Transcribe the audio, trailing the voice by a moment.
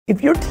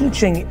If you're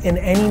teaching in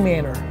any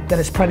manner that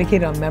is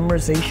predicated on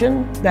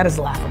memorization, that is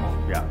laughable.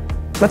 Yeah.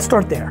 Let's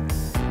start there.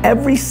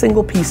 Every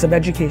single piece of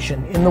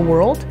education in the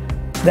world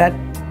that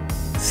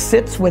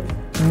sits with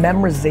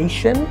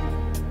memorization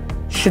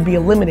should be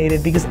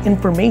eliminated because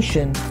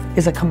information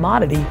is a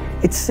commodity.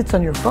 It sits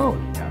on your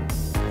phone.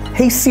 Yeah.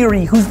 Hey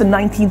Siri, who's the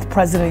 19th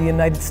president of the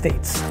United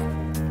States?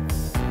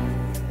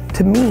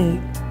 To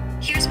me,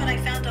 here's what I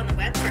found on the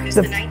web for who's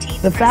the 19th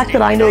the fact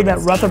that I know that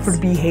United Rutherford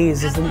States. B.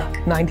 Hayes is the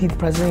 19th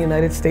president of the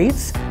United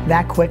States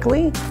that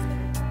quickly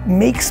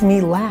makes me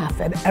laugh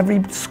at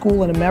every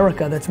school in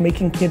America that's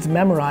making kids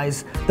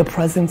memorize the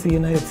presidents of the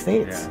United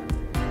States.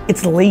 Yeah.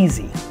 It's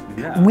lazy.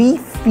 Yeah. We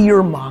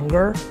fear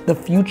monger the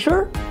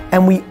future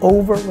and we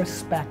over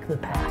respect the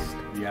past.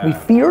 Yeah. We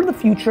fear the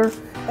future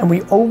and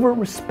we over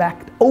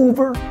respect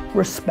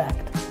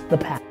the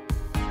past.